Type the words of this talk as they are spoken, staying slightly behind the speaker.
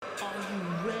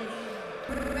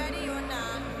Ready or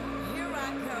not, here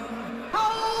I come.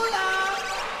 Hold on.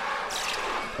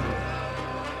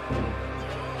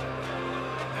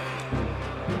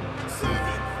 7,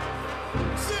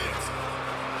 6,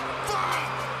 5,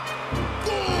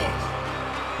 4,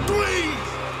 3,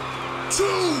 2,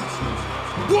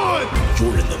 1.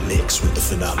 You're in the mix with the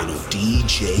phenomenal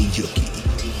DJ YOOKiE.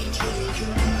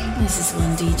 This is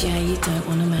one DJ you don't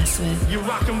want to mess with. You're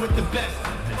rocking with the best.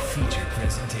 The feature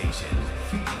presentation.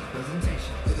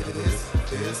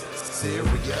 This is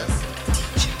serious.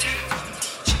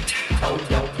 Hold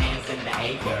your hands in the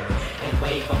air and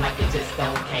wave them like you just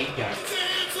don't care.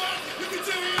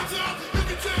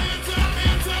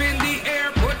 In the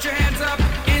air, put your hands up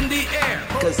in the air.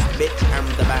 Cause bitch, I'm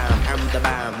the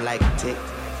bomb, like tick,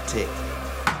 tick.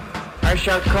 I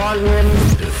shall call him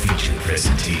The feature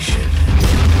presentation.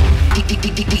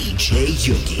 DJ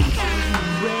YOOKiE.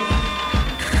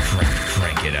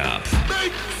 Crank it up.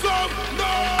 Make some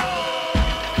noise!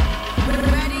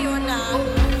 Ready or not,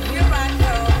 here I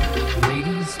come.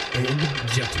 Ladies and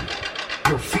gentlemen,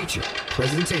 your feature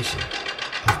presentation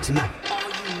of tonight.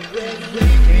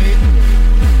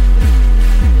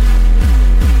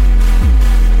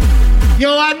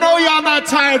 Yo, I know y'all not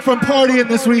tired from partying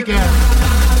this weekend.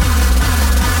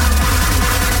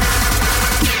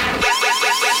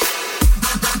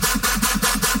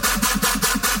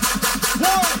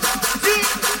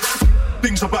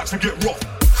 Things about to get rough.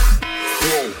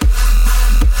 Whoa.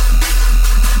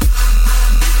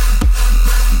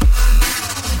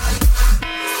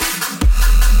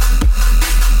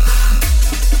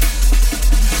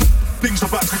 Things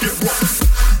about to get rough.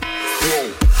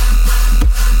 Whoa.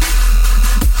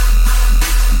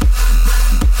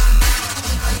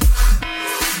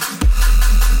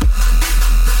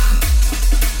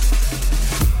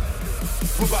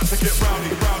 We're about to get rowdy,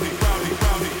 rowdy, rowdy,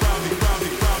 rowdy, rowdy, rowdy,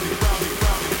 rowdy, rowdy, rowdy,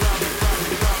 rowdy,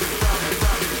 rowdy, rowdy, rowdy,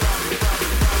 rowdy, rowdy.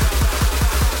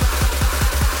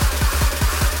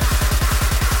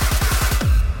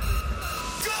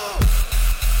 Go!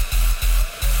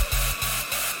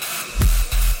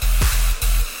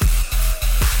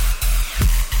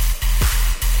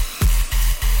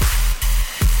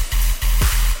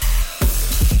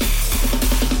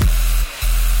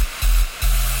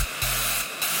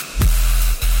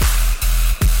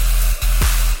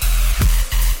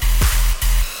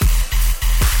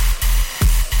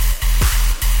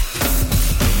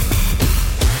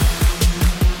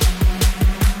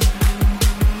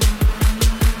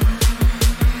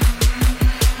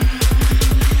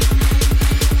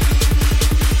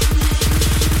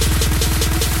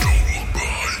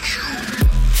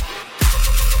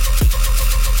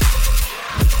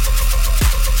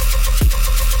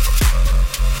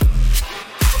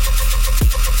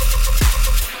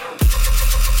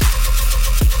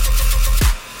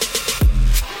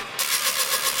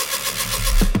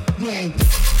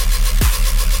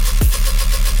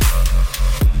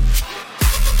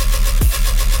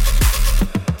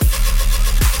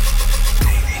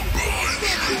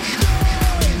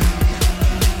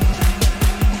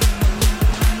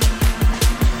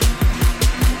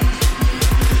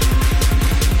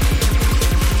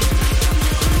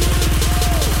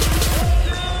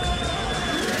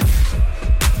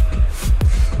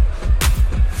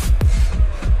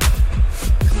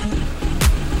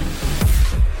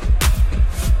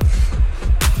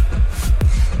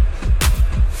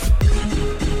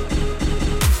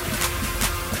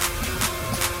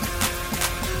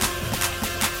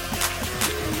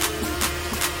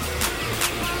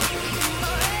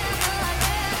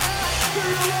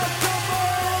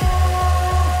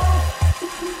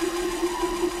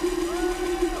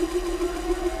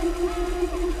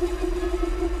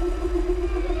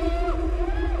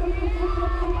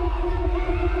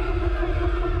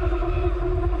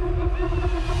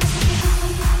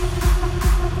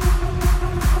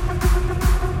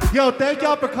 Yo, thank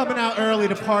y'all for coming out early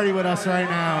to party with us right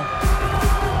now.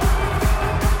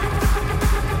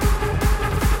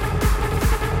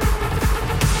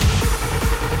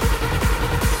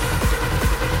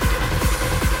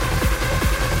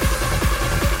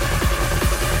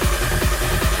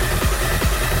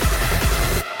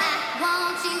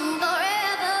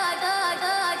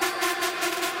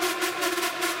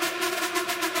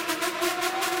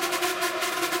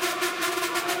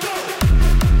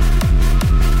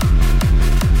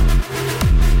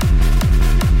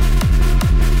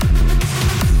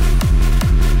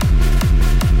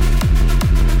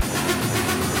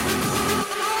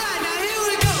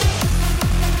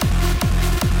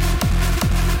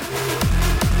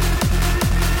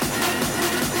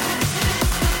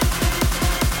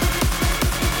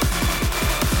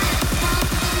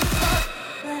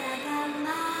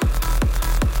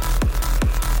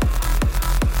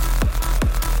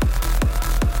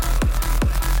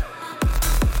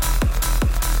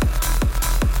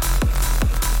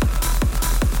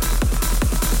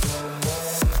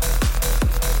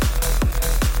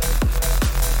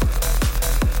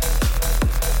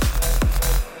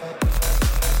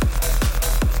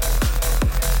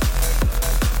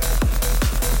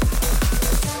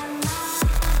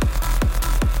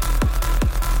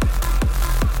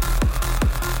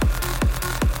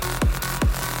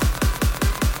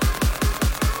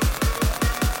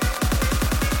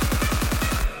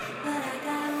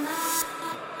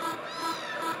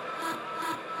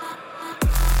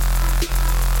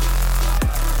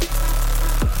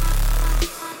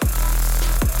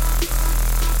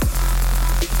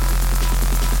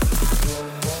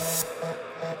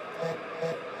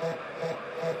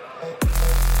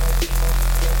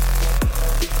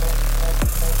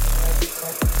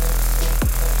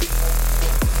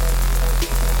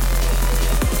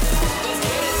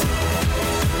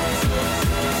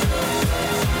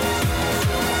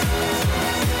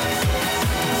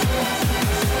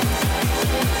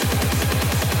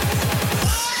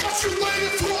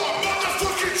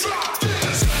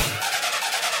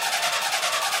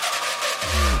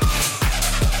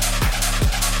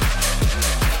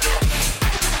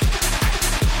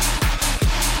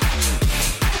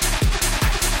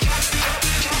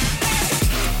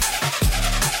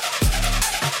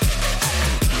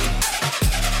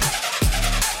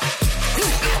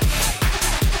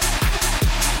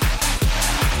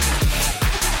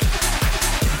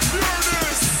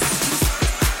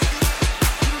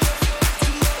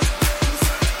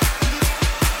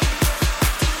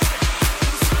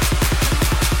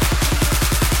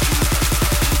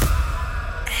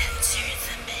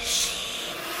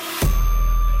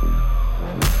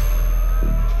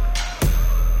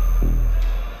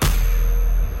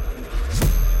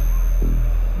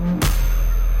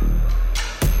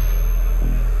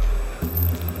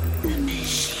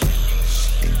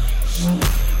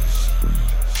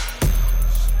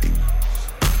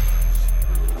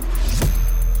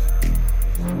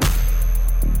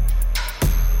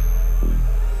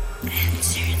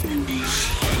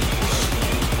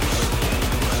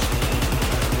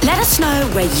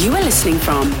 where you are listening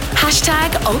from.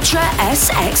 Hashtag Ultra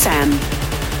SXM.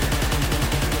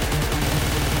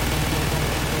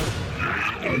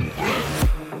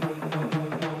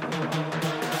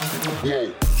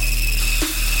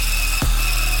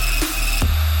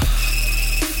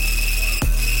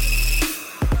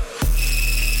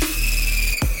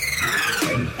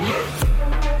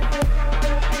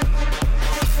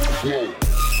 Whoa.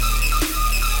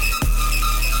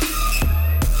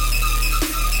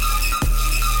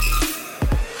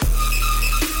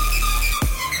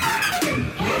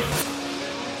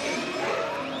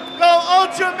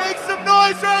 Ultra, make some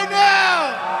noise right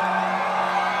now!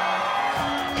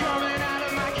 Coming out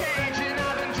of my cage and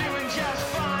I've been doing just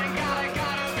fine.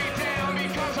 Gotta be down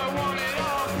because I want it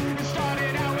all. It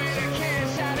started out with a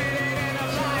kiss, how did it end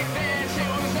up like this? It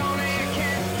was only a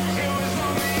kiss, it was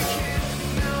only a kiss.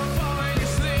 Now I'm falling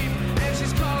asleep and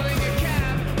she's calling a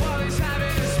cab while he's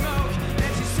having a smoke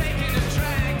and she's taking a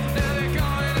drag. Now they're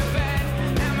going to bed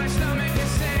and my stomach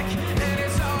is sick and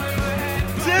it's all in my head.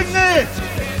 Sing this!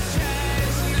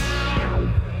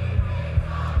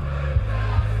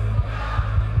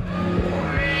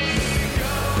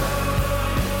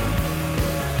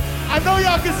 I know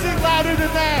y'all can sing louder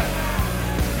than that.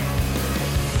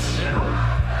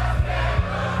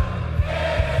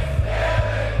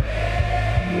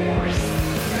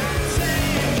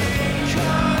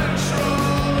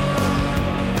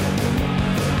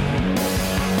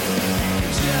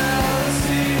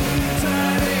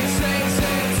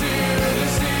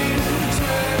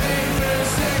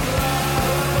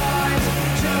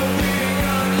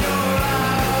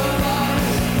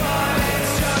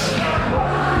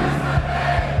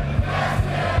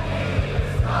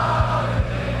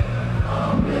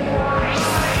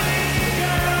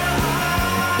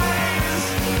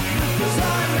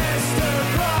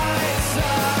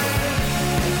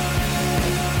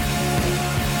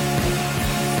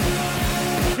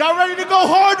 Y'all ready to go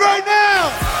hard right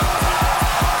now?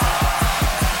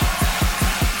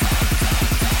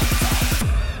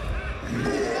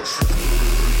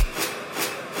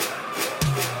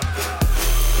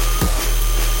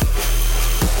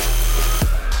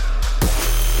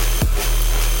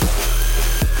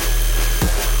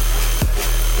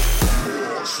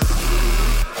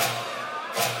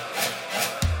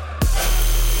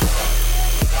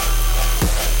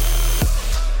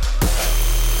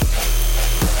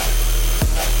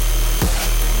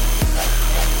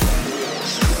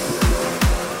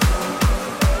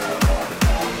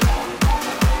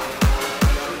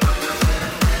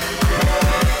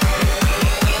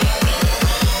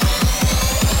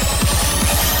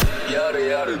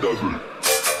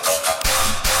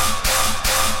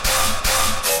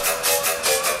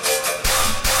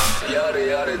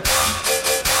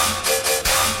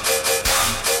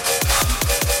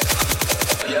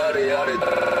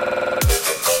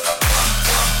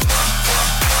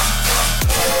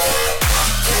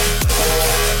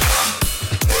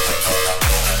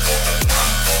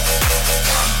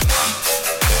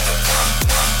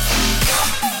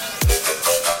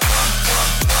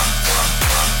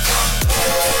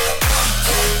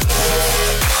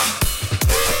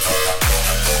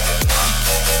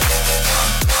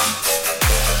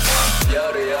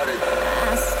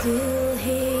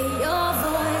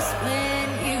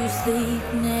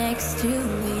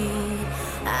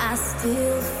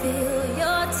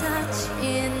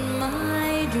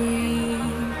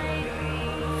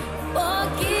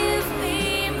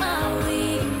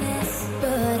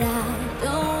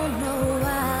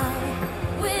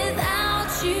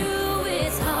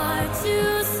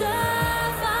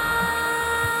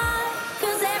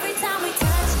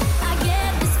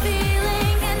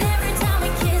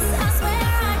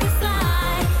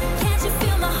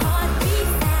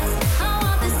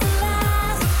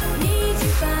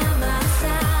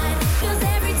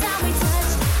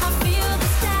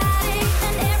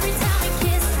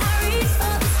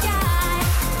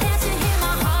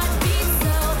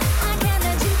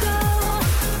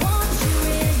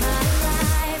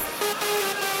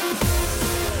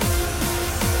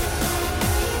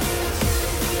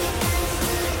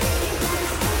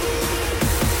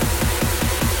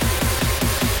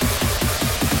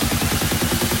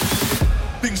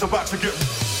 Things about to get.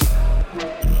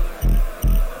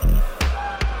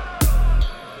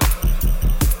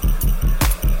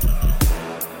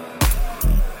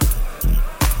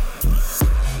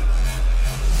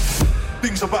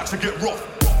 Things about to get rough.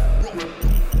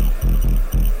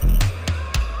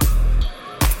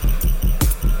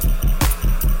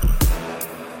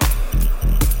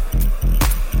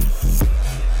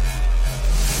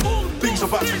 Things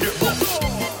about to get rough.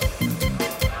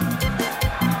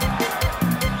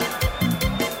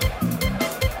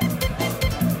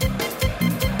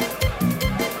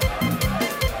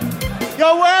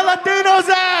 Yo, where are Latinos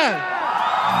at?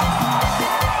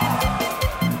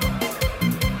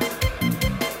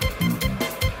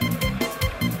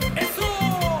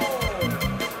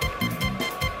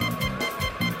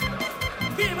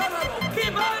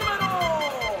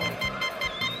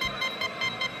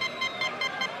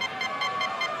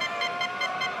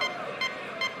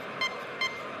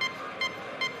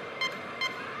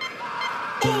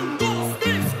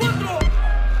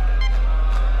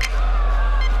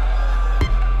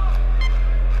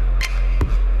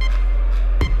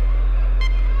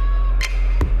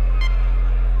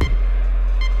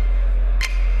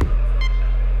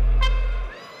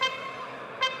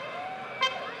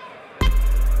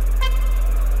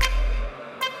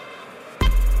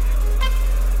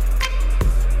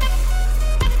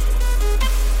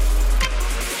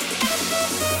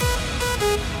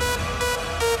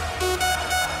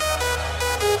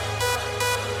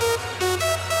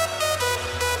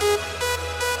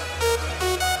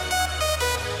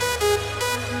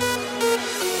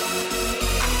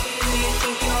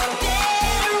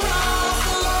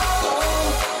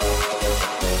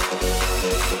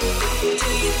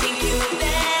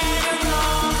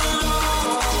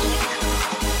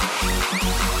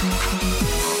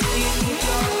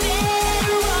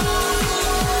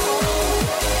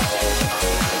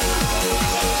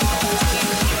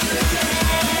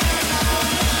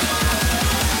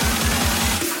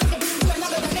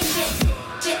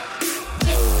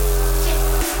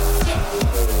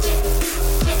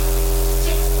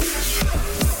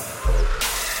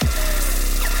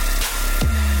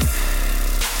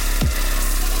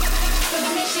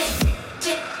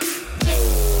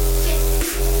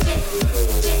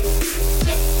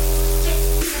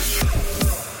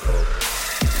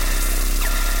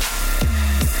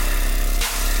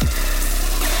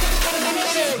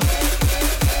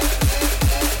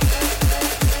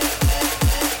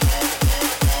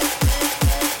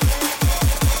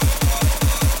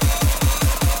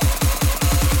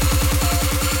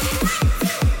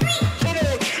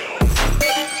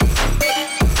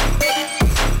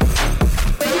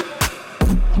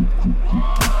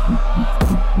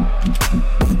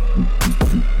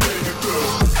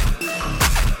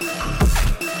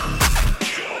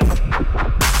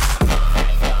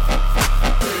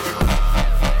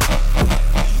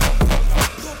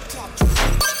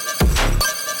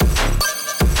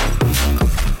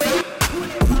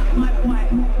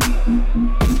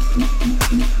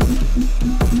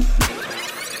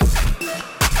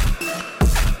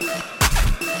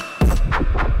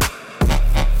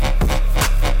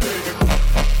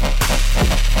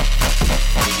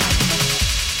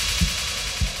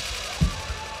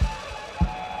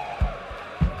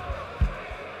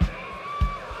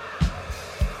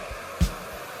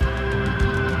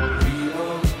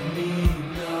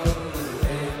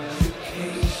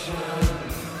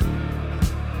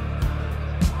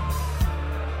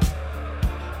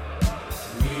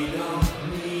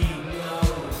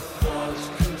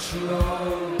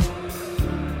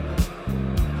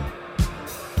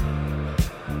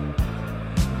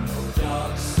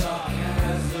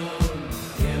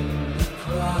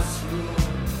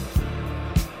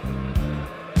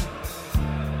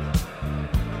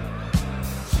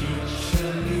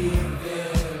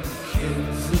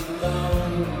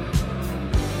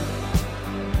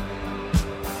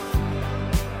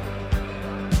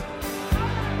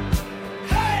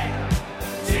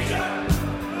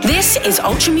 This is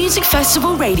Ultra Music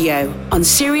Festival Radio on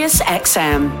Sirius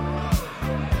XM.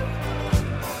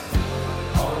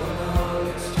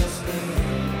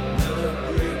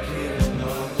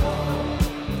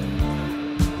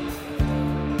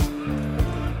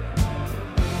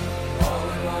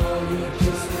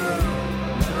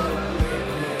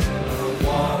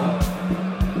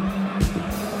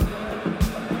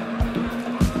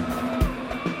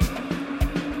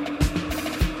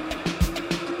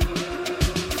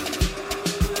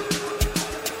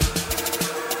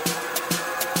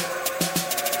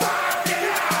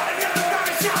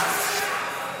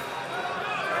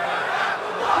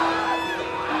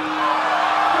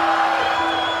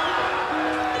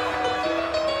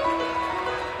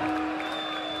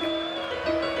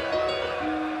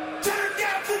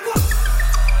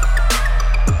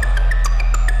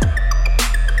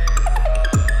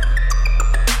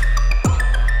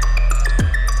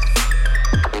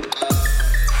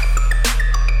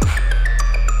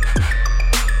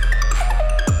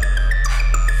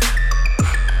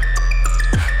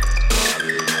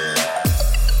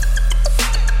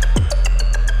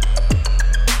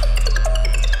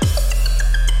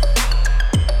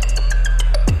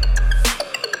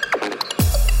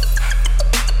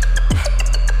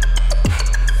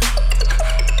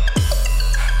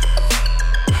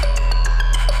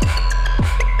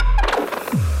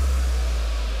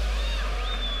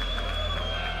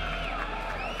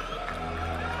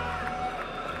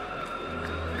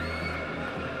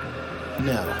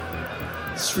 No,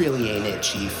 this really ain't it,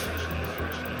 Chief.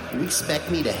 You expect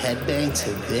me to headbang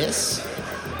to this?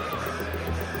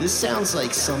 This sounds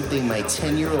like something my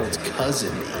 10-year-old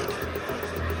cousin made.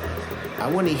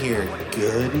 I want to hear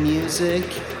good music.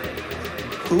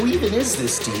 Who even is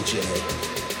this DJ?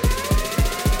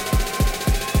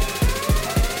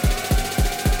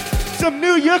 Some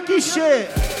new YOOKiE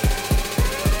shit.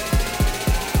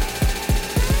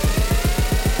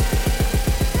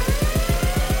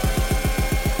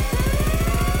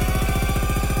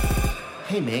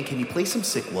 Hey man, can you play some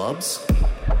sick lubs?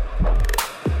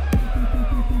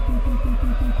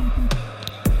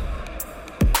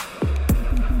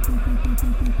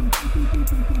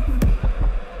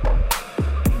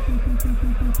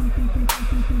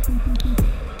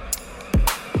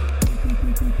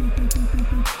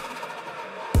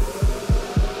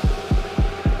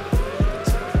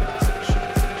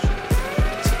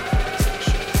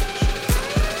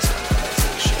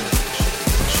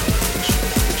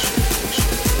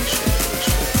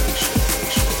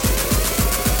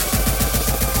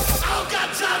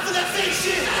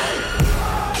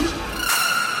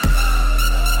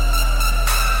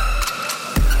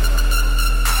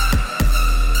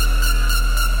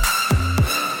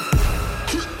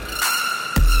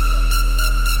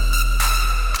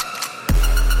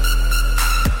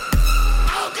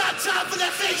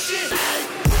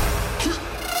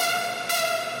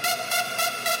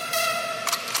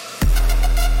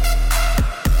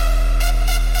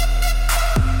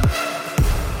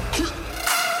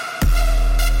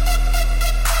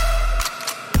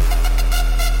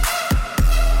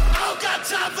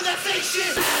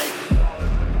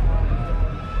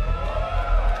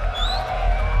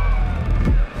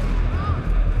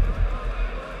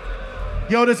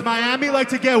 Yo, does Miami like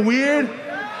to get weird?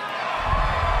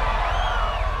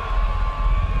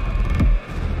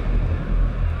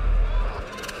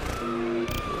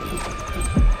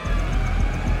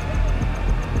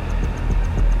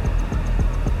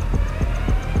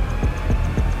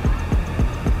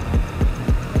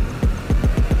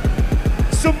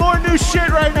 Some more new shit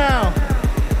right now.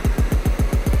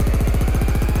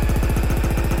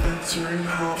 Entering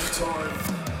halftime.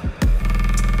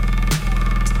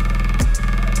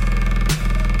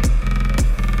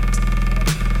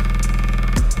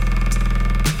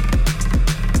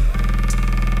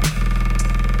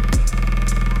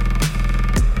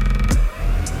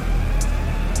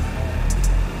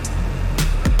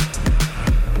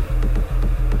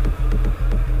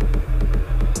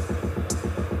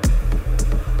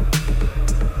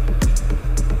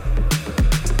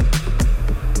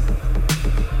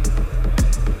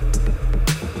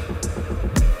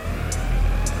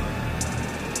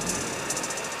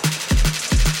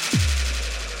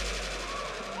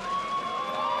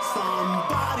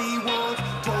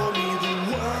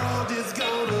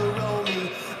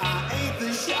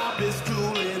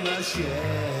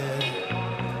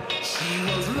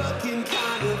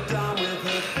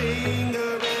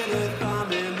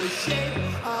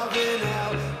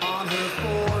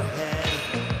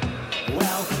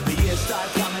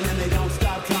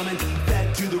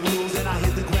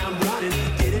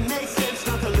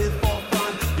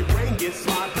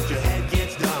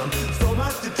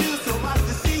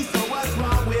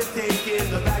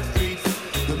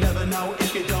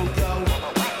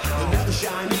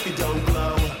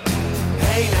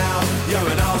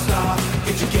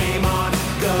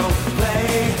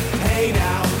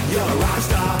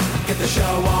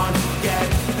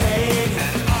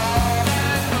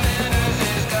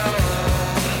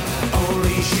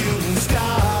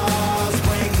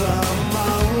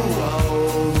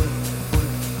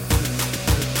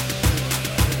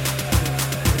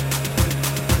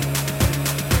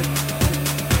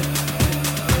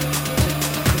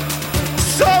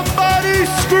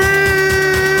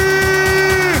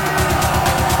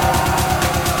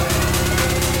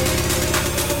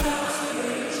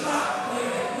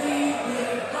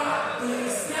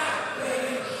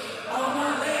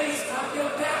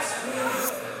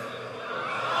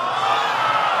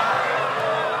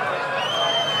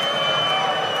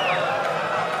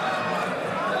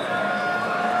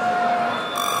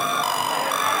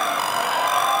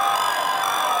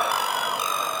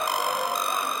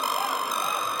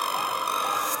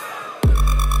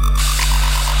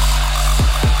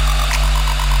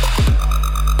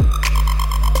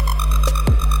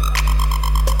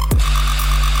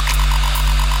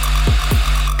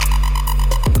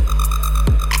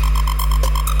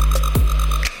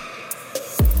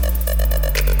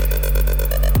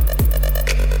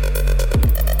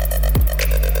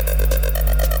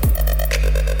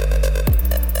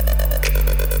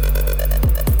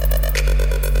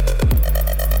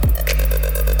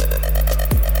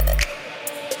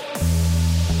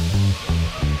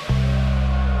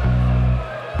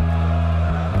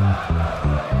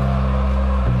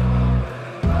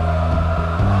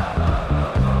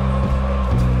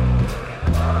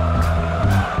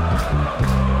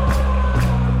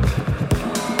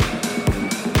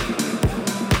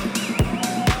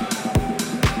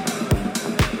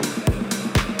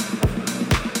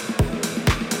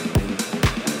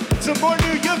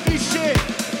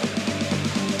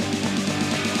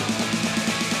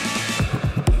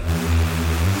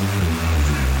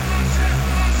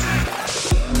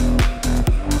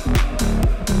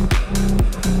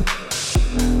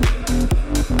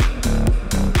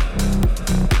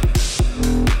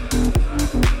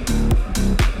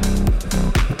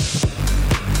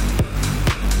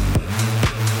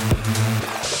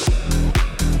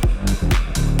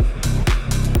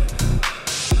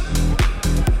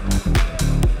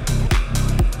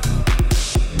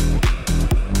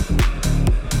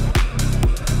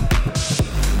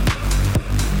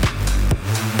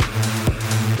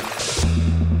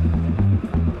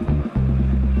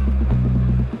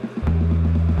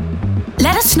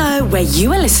 us know where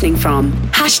you are listening from.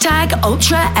 Hashtag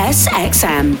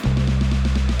UltraSXM.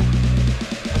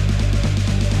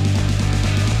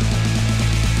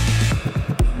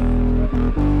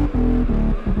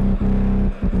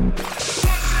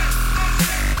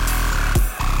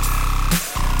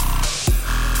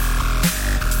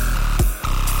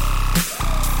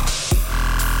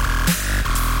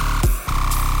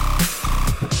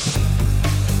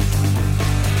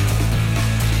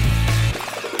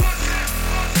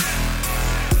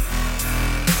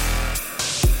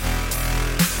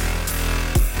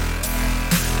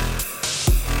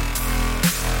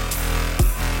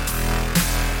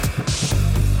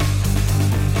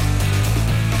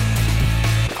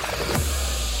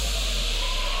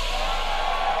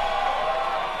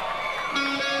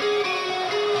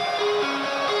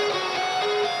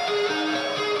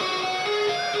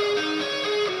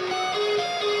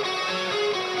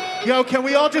 Yo, can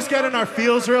we all just get in our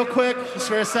feels real quick, just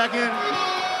for a second?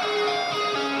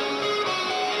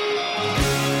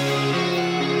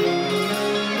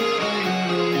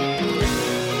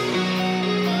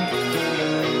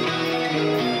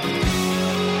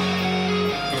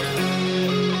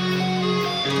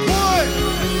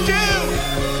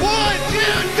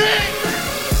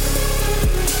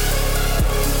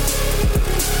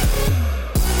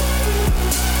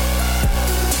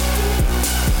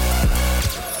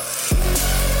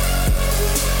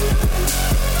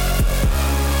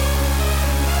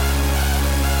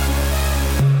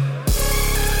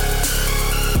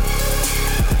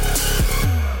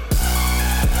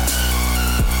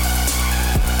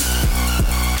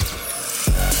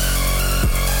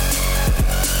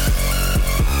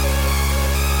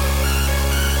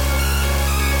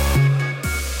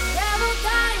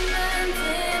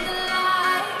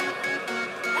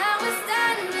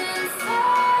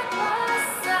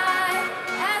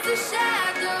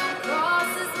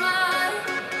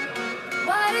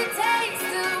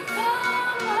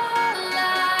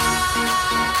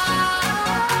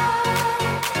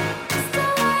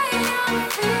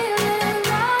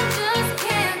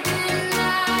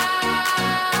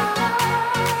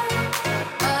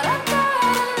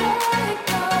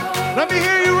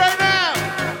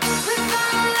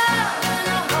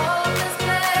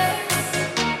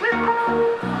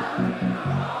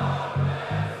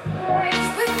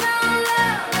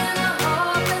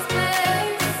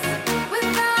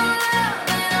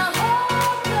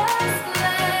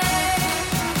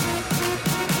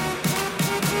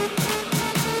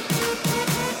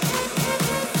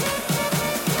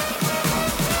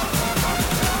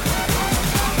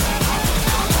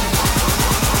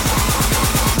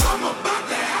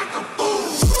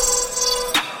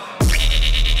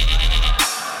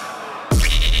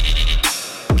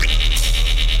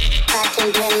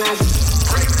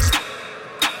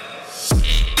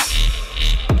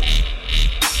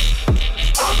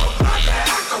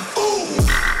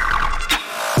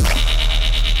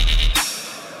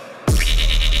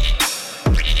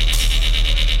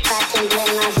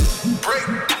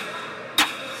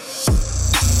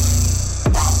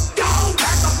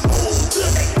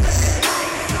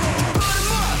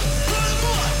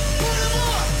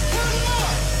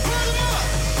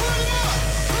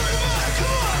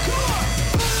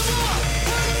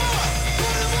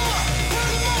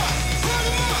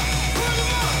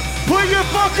 Put your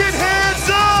fucking hands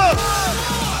up!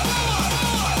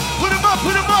 Put them up,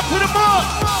 put them up, put them up!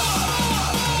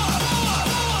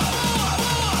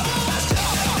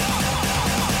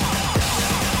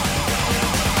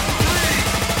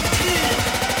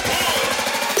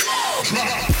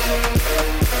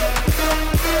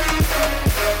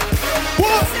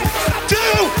 One, two,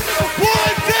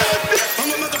 one, two, I'm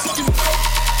a motherfucking...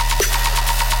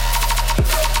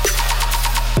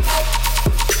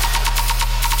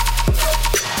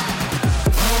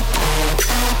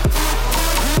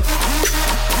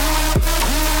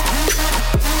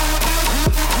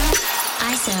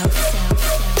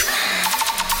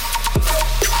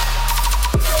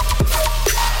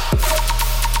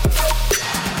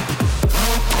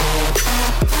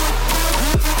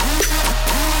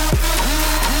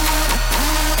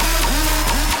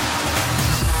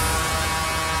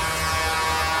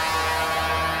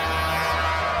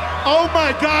 Oh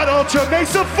my God, Ultra, make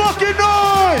some fucking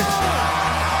noise!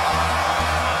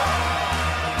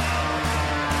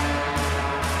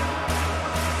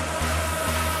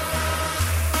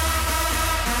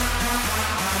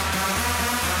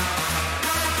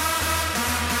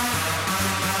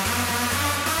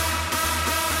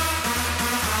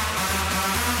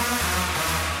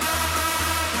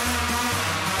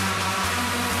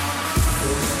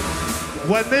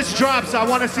 When this drops, I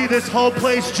want to see this whole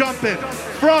place jumping.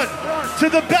 Front to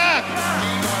the back.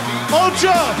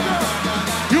 Ultra,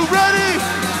 you ready?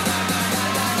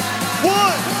 1,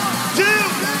 2,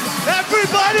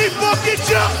 everybody fucking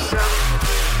jump!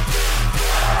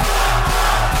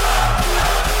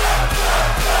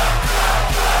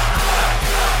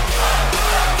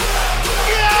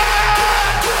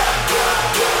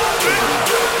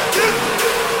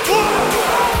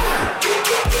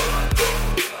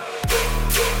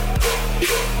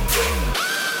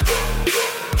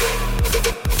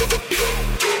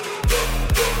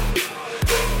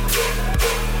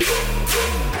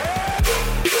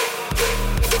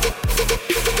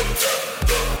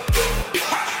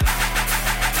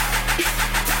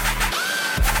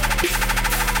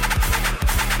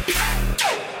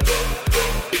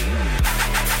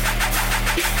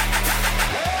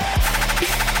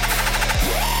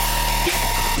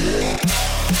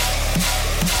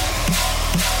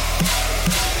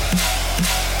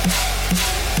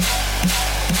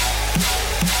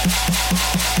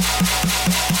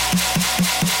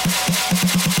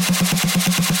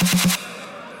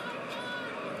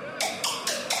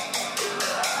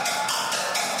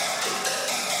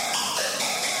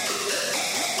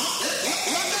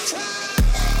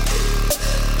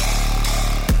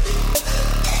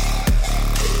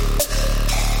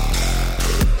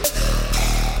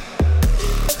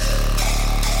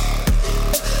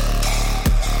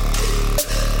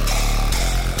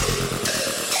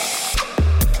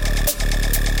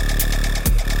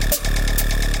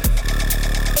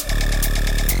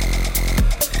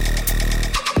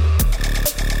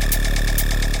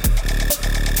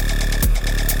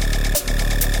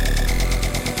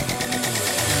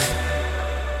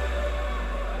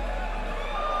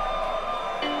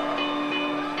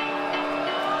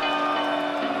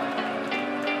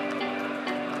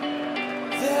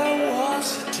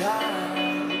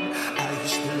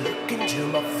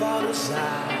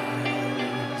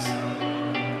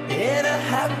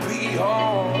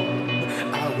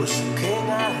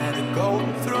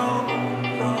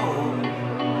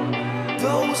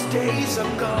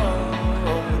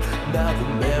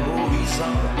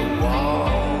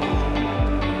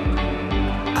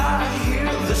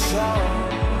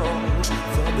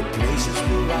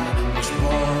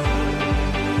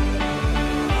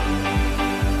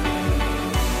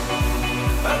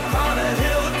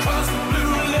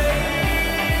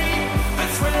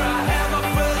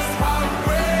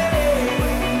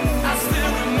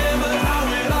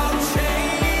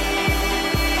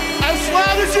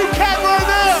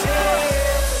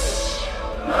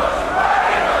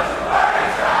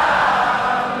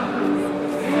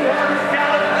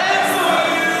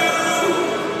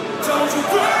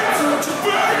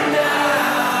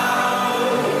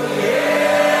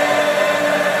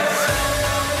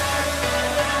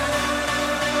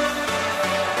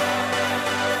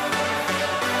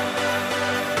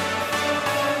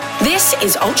 This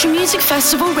is Ultra Music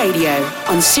Festival Radio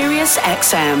on Sirius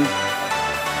XM.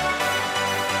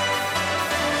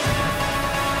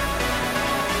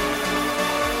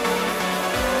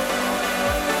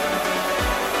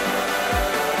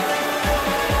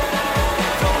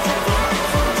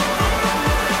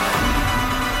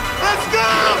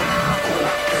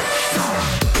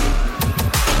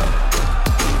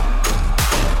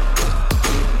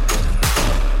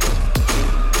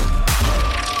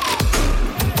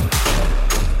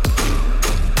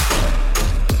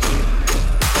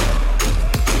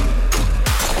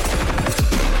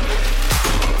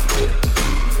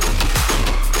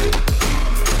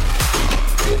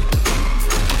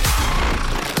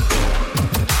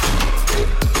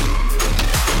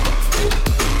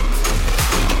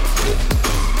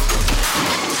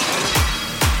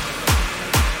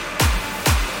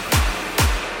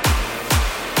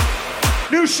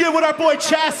 New shit with our boy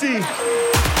Chassis.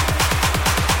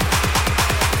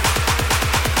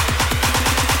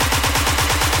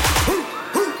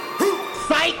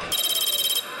 Psych!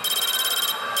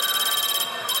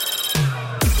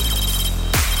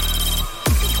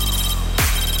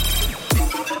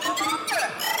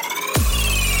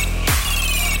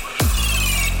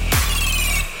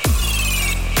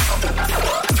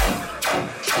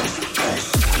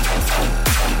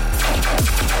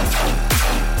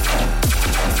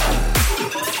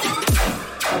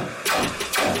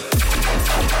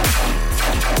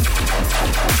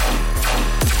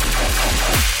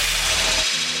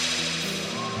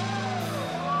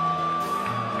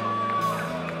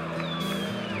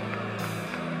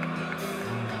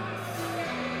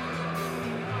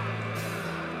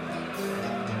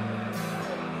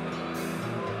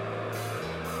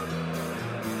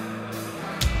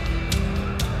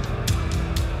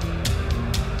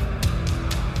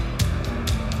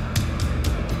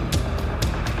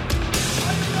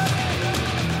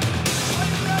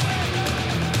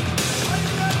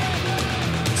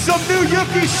 Some new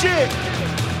YOOKiE shit.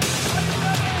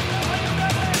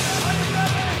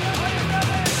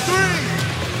 3,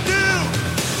 2,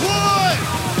 1.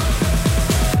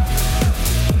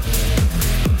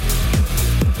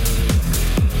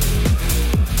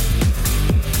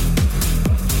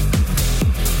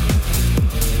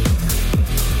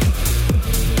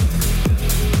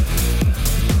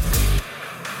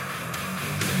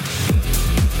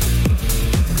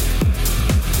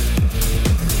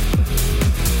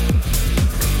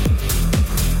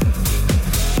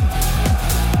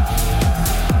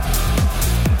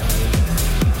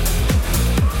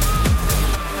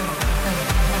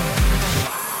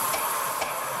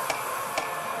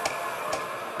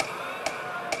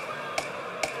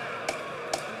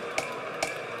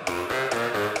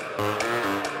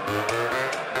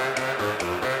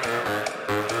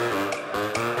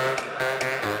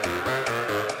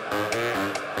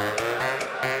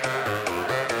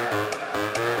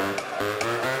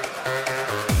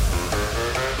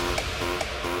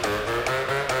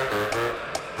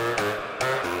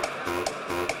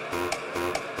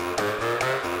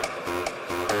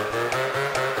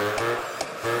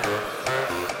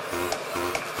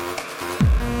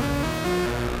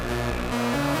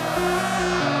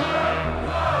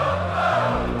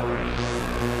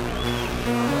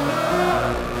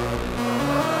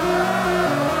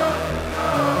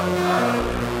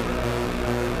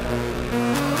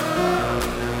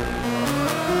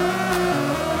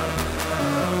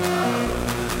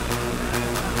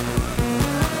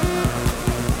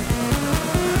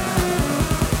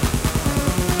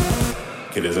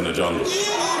 Kid is in the jungle.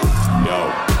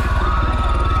 Yo.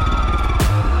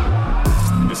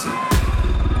 Listen.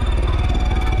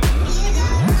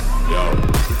 Yo.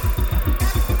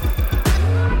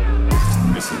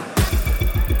 Listen.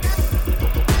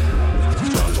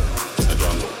 Jungle. The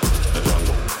jungle. The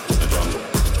jungle. The jungle.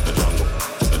 The jungle.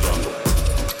 The jungle.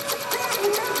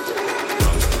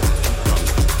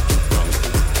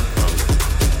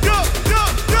 Go, go,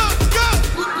 go, go!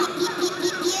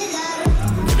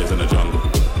 Kid is in the jungle.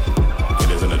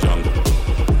 Kid is in the jungle.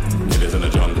 Kid is in the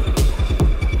jungle.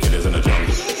 Kid is in the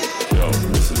jungle. Yo,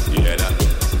 listen, you hear that?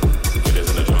 Kid is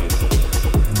in the jungle.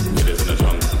 Kid is in the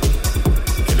jungle.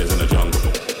 Kid is in the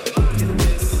jungle.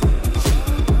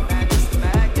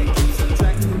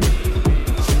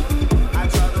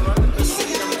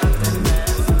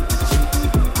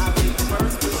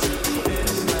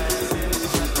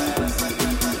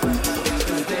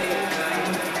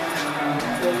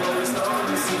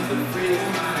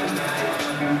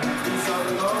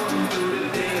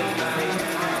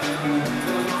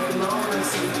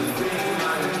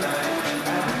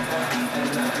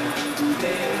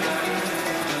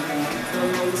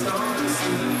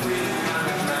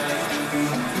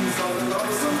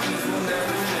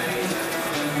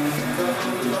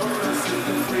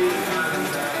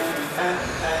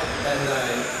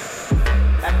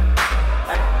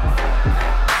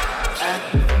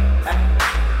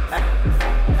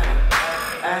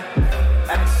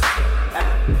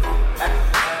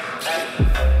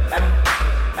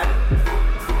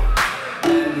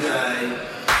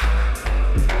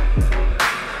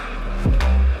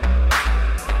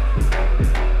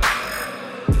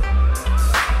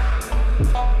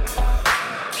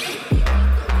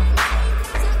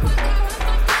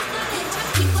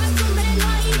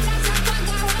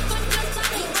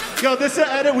 Yo, this is an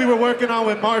edit we were working on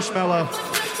with Marshmello.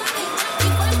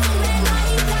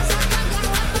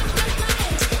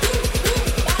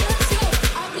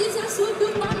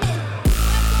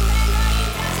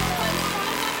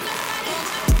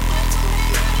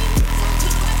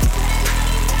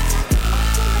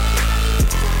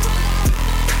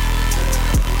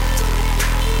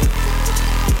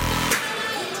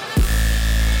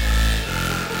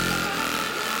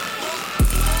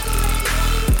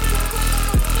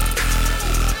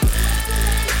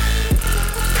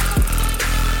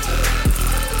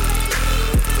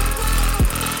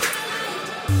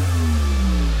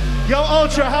 Yo,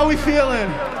 Ultra, how we feeling?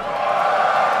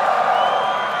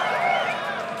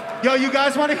 Yo, you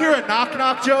guys want to hear a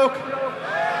knock-knock joke?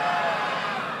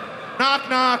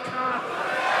 Knock-knock.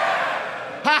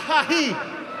 Ha-ha-hee.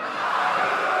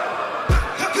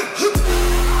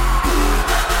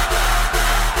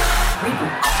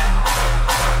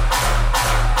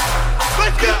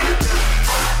 Let's go!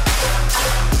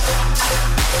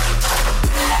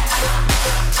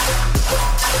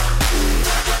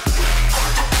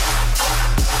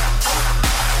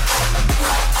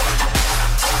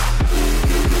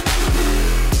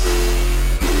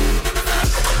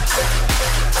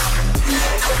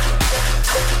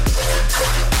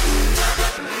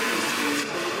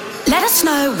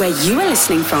 where you are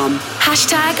listening from.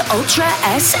 Hashtag Ultra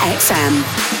SXM.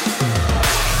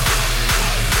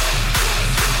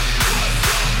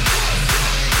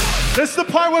 This is the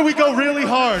part where we go really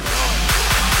hard.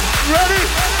 Ready?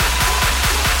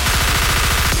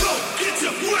 Get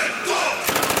your foot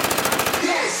off.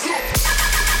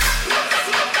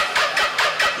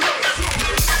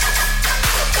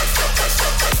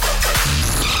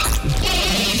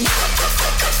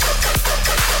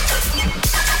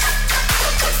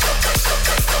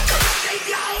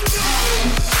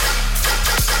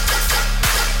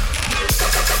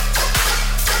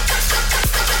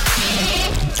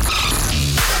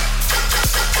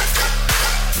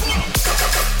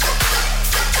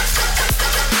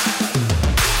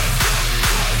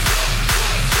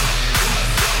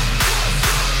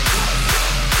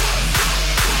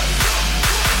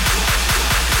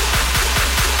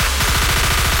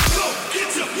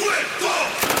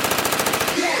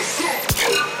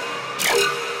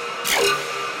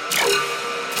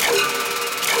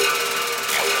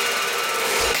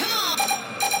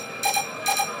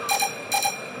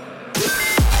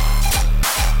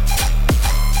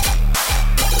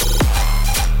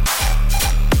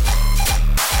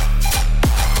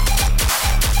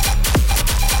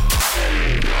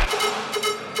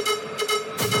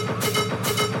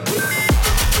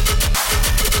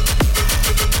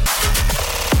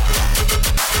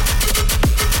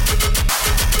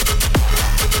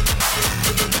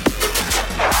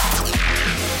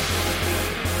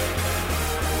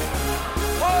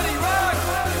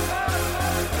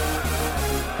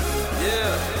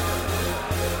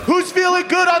 Who's feeling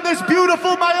good on this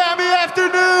beautiful Miami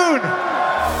afternoon?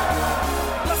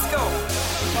 Let's go.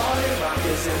 Party rock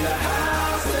is in the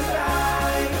house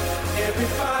tonight.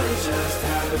 Everybody just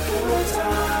have a good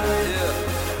time.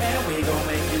 Yeah. And we gon'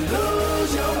 make you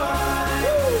lose your mind.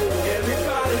 Woo.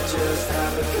 Everybody just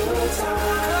have a good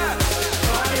time.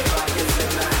 Party rock is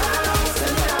in the house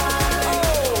tonight.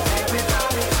 Oh.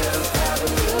 Everybody just have a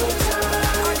good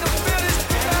time. I can feel this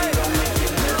tonight. And we gon' make you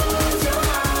lose your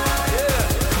mind.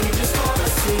 Yeah. We just wanna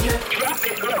see you rock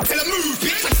it, rock it. Move,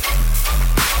 bitch.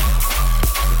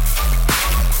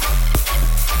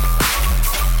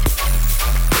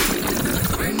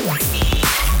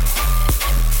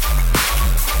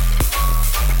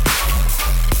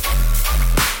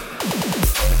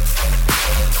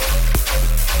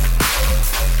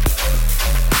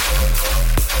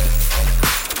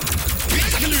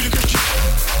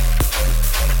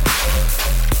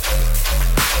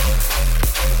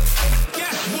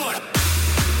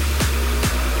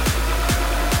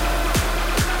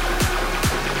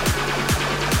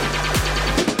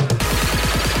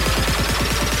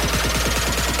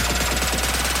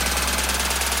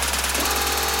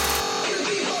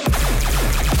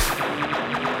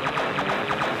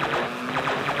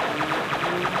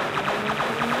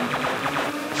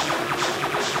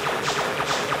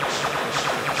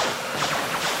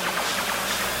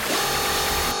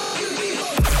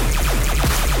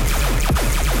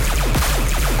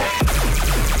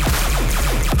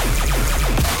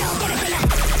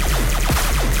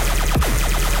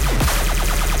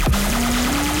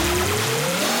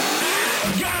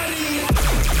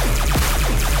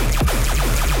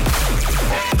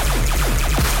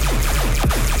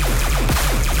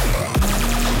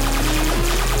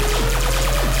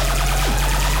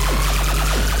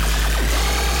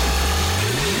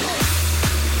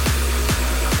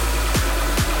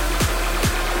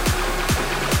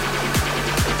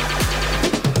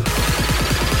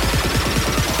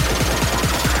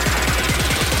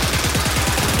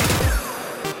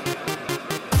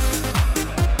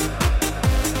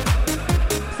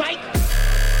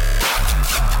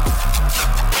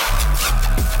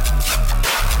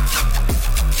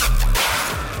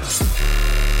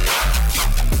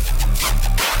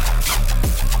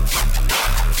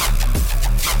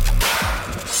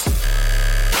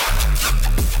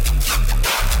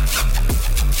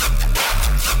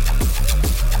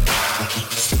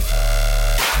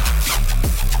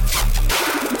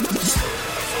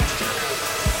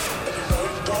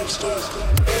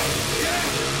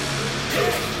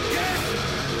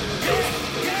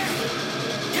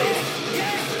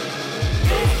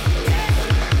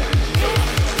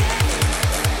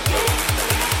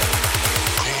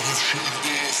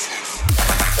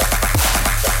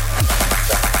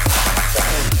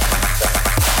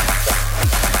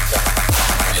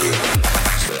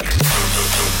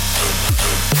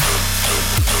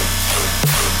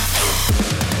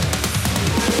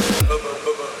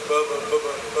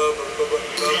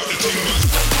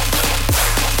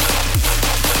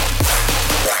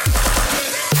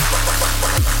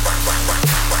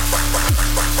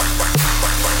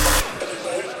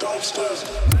 Are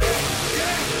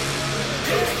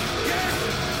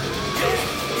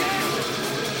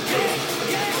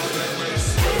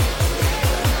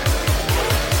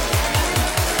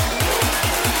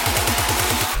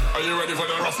you ready for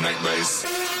the roughneck bass?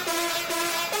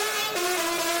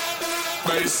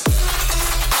 Bass.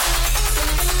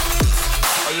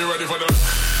 Are you ready for the?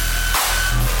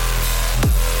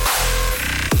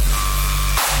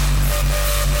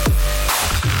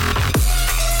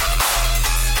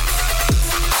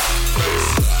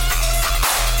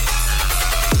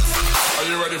 Are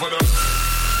you ready for the?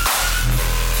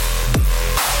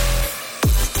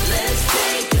 Let's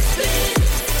take a spin.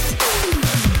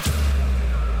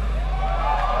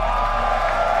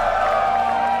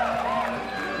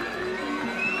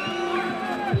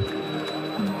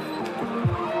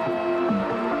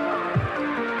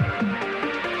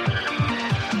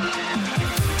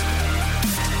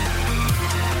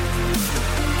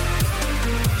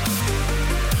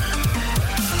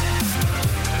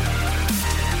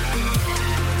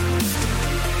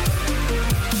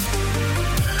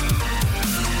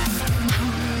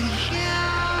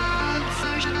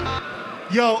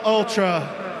 Yo, Ultra,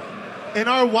 in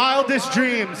our wildest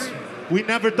dreams, we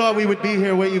never thought we would be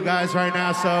here with you guys right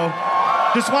now, so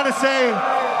just want to say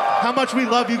how much we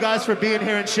love you guys for being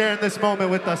here and sharing this moment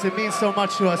with us. It means so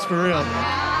much to us, for real.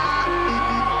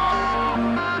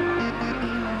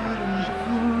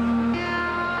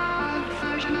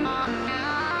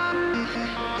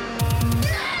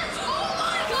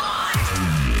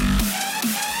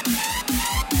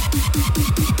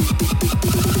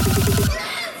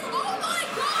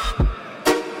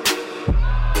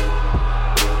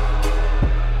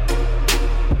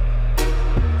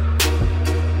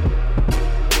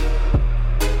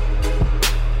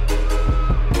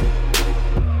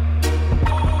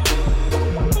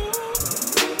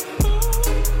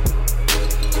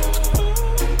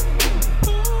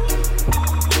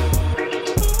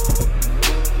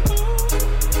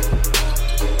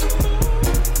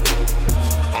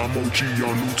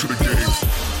 Y'all new to the game.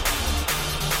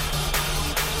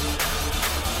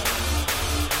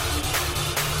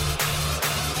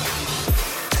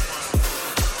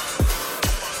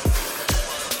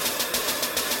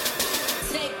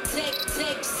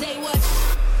 Say what?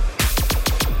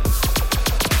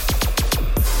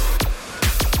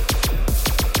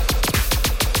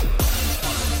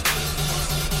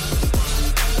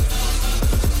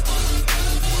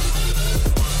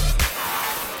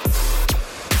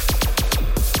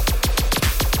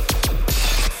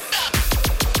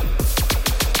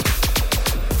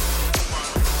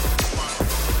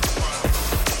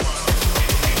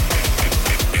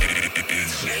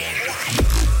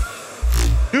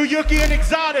 New YOOKiE and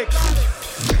Exotics.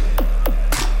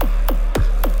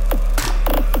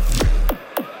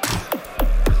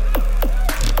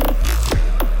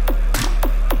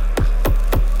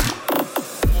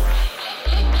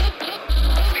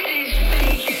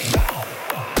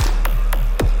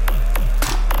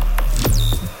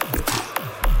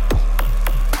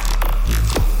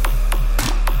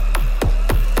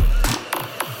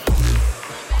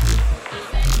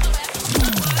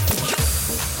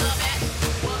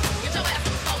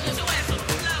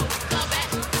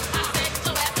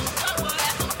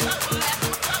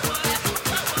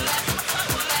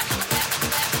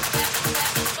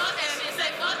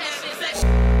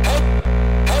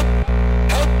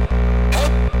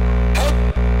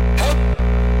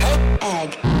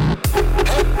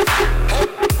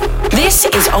 This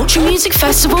is Ultra Music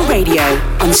Festival Radio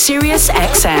on Sirius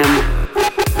XM.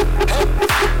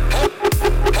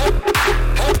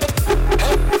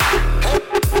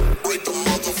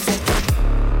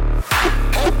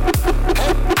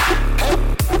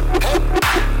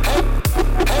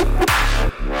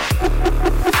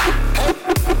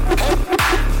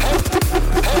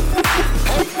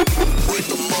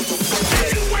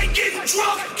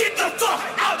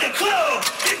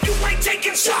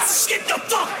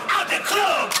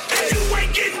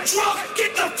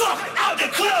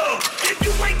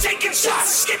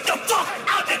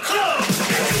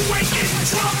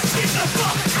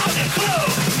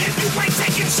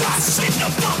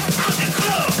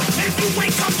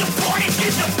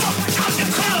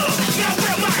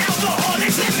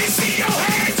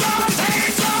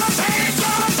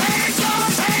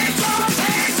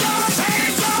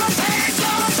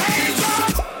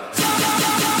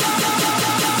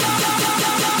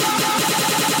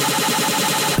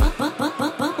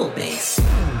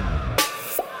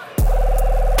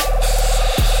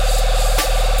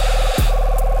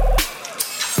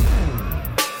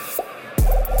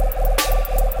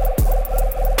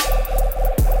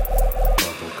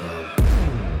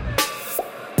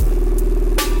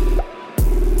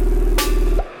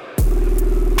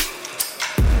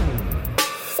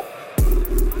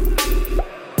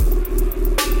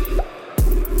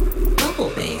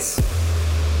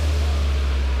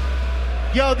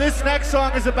 Yo, this next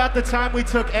song is about the time we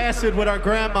took acid with our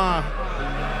grandma.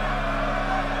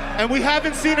 And we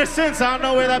haven't seen her since. I don't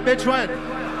know where that bitch went.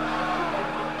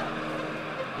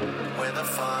 Where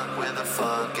the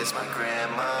fuck is my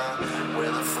grandma?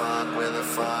 Where the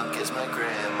fuck is my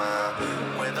grandma?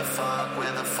 Where the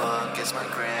fuck is my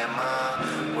grandma?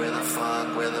 Where the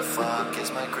fuck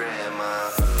is my grandma?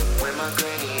 Where my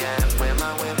granny at? Where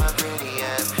my granny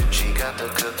at? She got the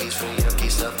cookies for YOOKiE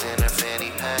stuffed in her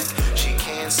fanny pack. She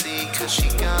can't see cause she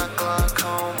got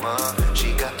glaucoma.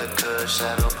 She got the kush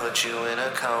that'll put you in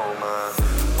a coma.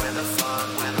 Where the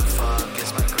fuck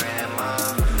is my grandma?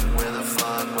 Where the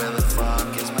fuck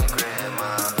is my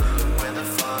grandma? Where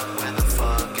the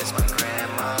fuck is my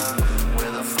grandma?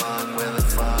 Where the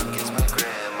fuck is my grandma?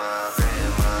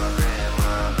 Grandma,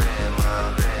 grandma,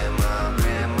 grandma, grandma, grandma, grandma, grandma, grandma,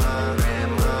 grandma,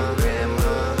 grandma, grandma,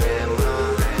 grandma,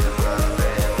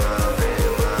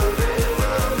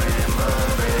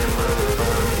 grandma,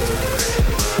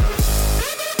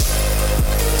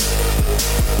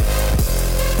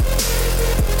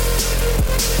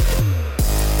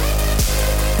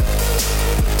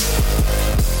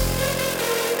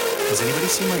 Has anybody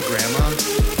seen my grandma?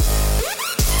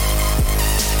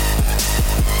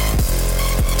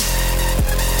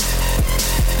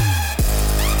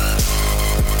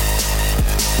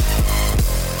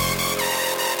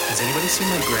 Has anybody seen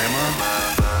my grandma?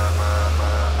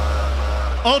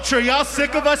 Ultra, y'all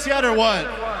sick of us yet or what?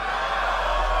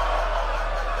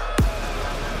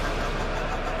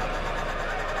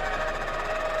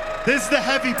 This is the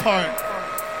heavy part.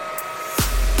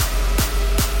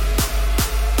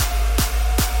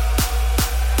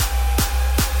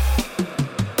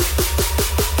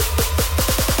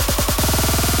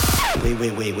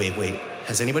 Wait.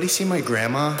 Has anybody seen my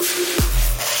grandma?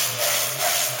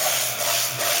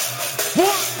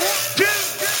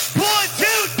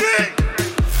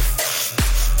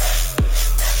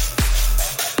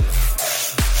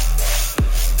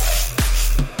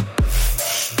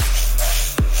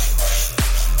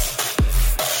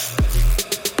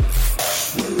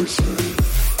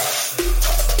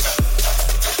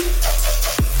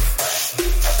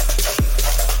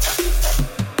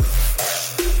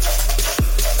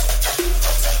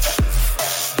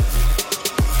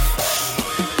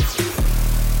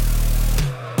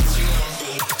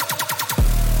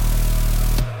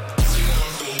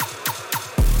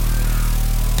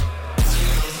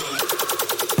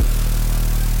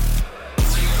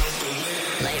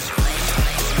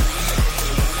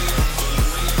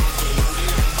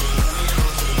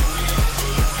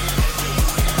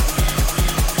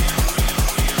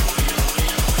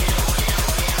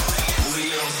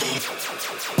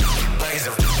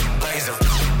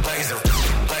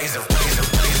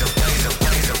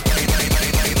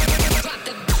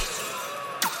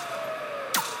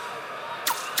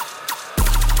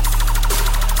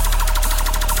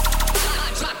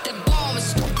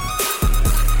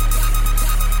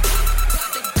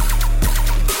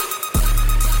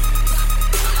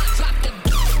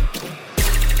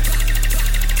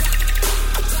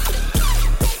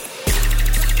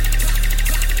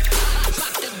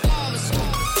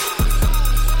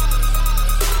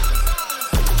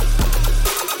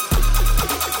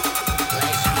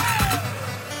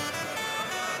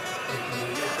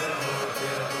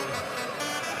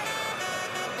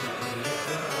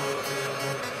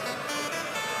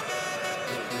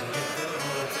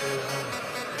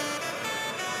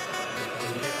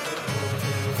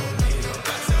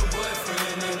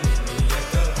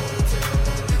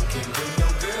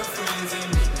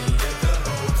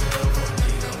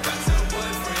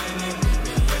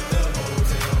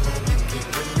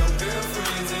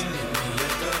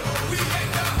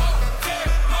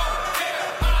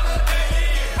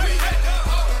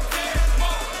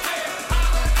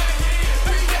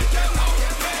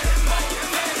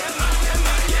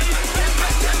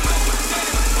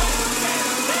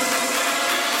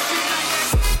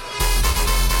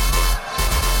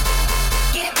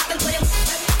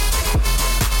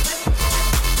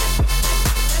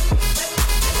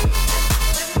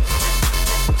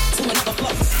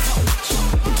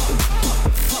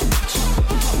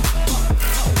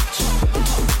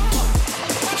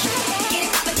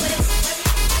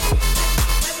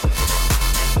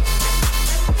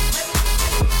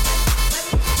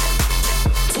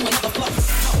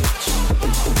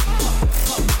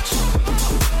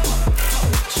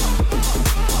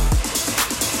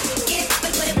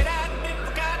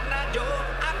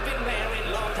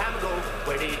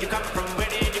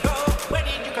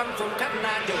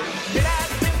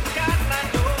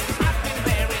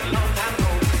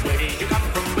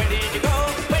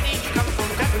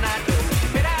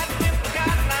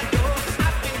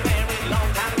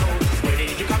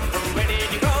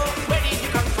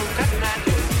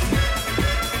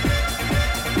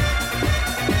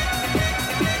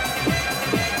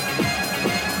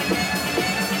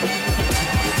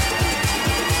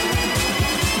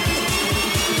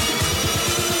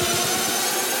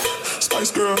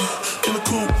 girl in the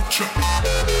coupe.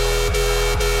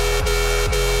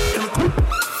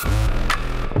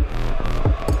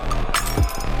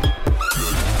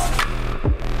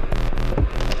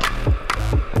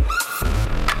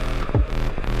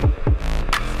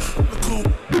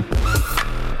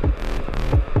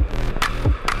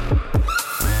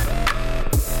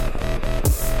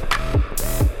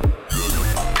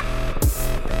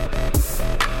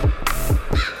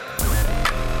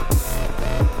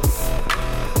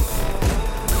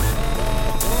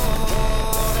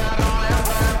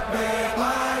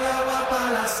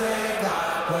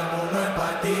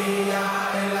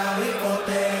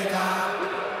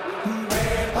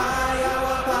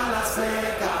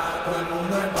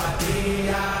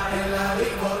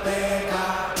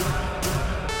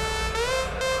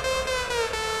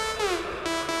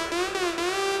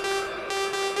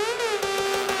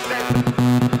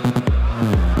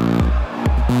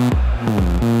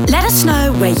 Let us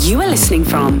know where you are listening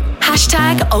from.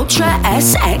 Hashtag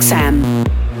UltraSXM.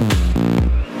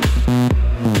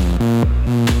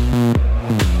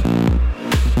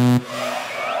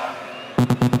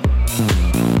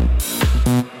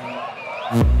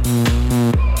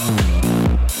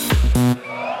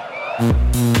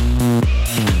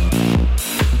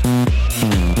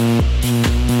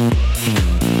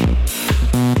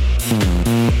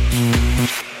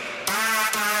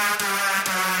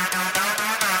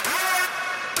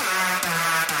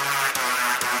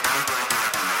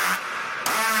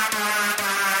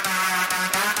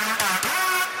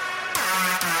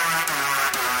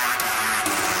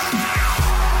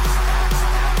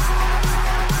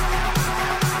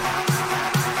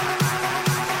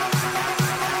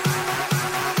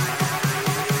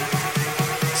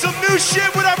 Some new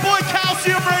shit with our boy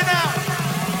Calcium right now.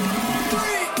 3,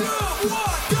 2, 1,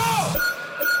 go!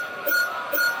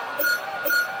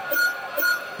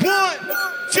 1,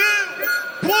 2,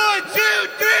 1, 2,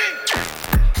 3.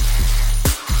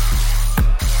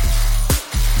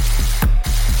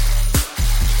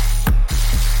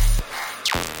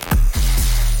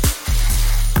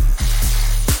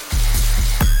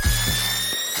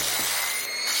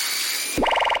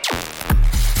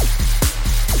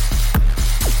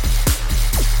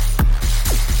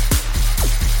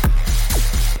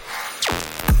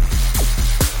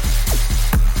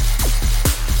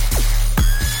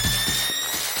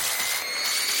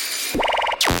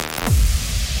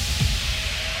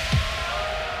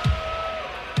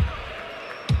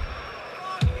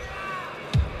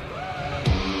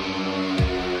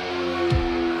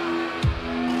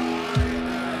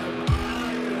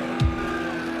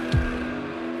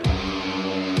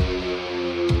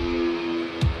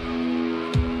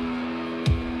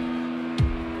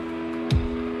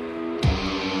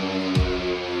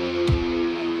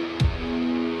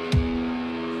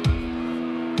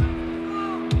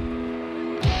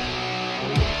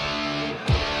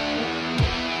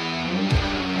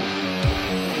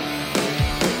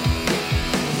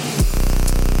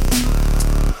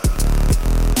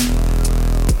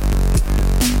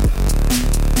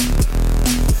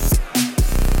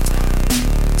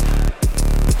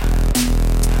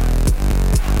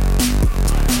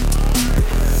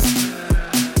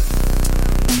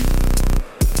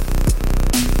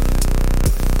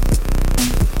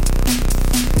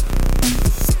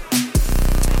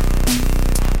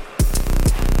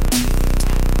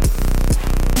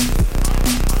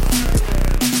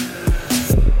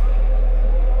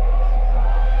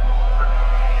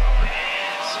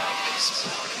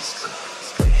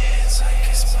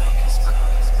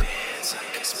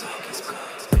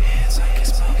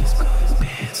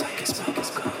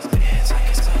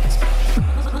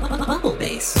 Bubble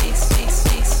bass.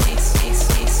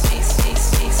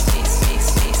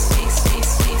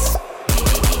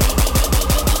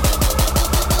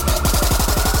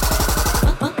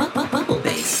 Bubble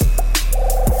bass.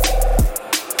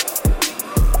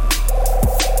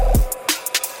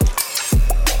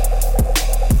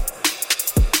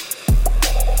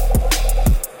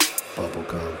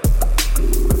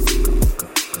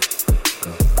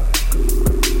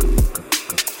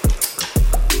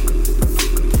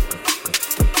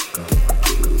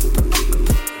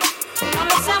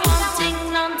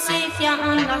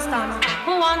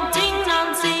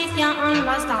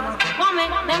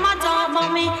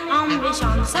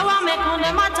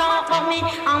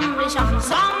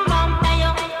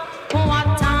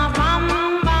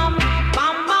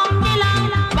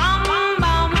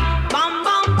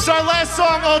 It's our last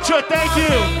song, Ultra. Thank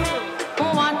you.